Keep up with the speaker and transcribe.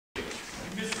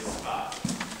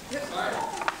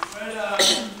There.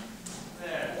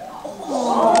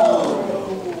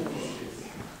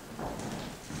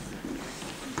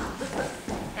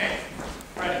 Hey,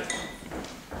 Freddie,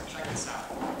 check this out.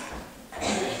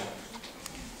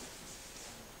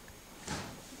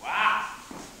 Wow.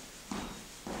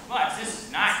 But this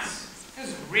is nice. This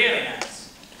is really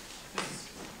nice. This is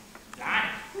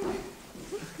dining.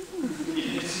 You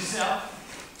did this yourself?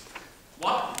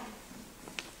 What?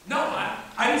 No,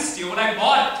 I didn't steal what I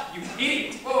bought it, you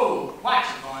idiot. Whoa, watch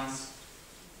it, Bonds.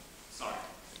 Sorry.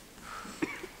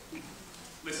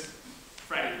 Listen,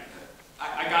 Freddie,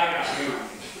 I gotta get out of here.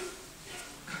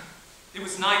 It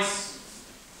was nice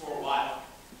for a while,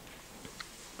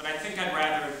 but I think I'd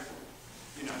rather,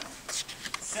 you know,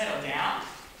 settle down.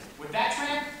 With that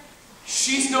tramp,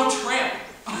 she's no tramp.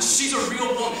 She's a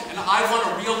real woman, and I want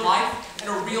a real life and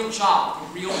a real job, a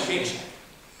real paycheck.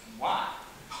 Why?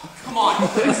 Come on,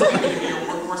 that's going to be your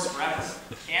workhorse forever.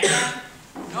 Can't I?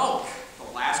 No, the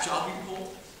last job you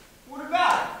pulled. What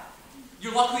about it?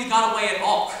 You luckily got away at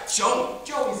all.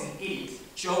 Joey's an idiot.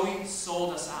 Joey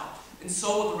sold us out, and so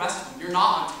will the rest of them. You're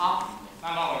not on top of me.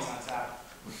 I'm always on top.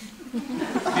 It's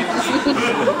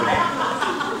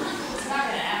not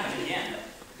going to happen again.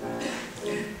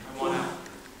 I want out.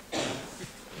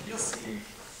 You'll see.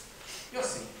 You'll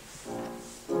see.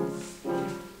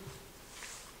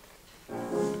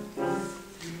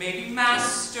 You may be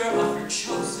master of your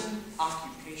chosen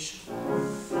occupation,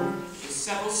 with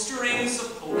several strings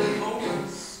of holy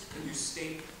moments in your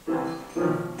state.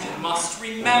 You must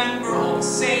remember all the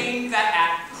same that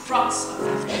at the crux of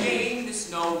the game is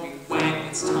knowing when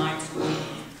it's time to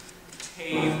leave the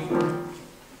table.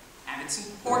 And it's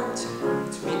important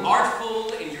to be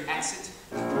artful in your exit.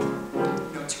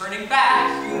 No turning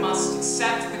back, you must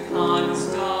accept the con is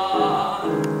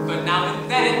done. But now and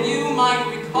then you might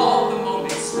recall the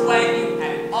moments when you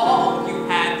had it all. You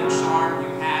had the charm, you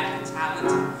had the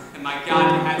talent, and my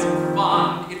God, you had some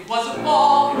fun. It was a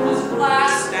ball, it was a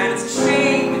blast, and it's a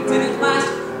shame it didn't last.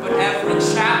 But every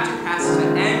chapter has to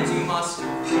end, you must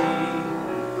agree.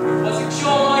 It was a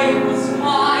joy, it was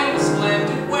mine, a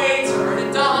splendid way to earn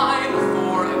a dime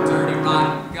for a dirty,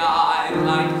 rotten guy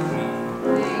like me.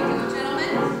 Thank you,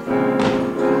 gentlemen.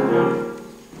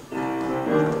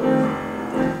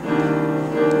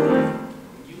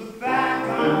 When you look back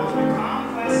on all your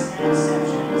conquests and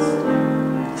exceptions,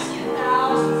 see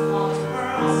 1,000 flawless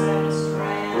pearls set in a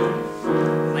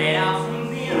strand, laid out from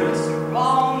nearest to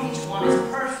wrong, each one is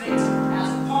perfect as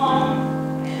a poem,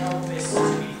 an opus to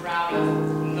be proud of,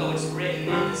 though it's written in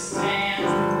the sand.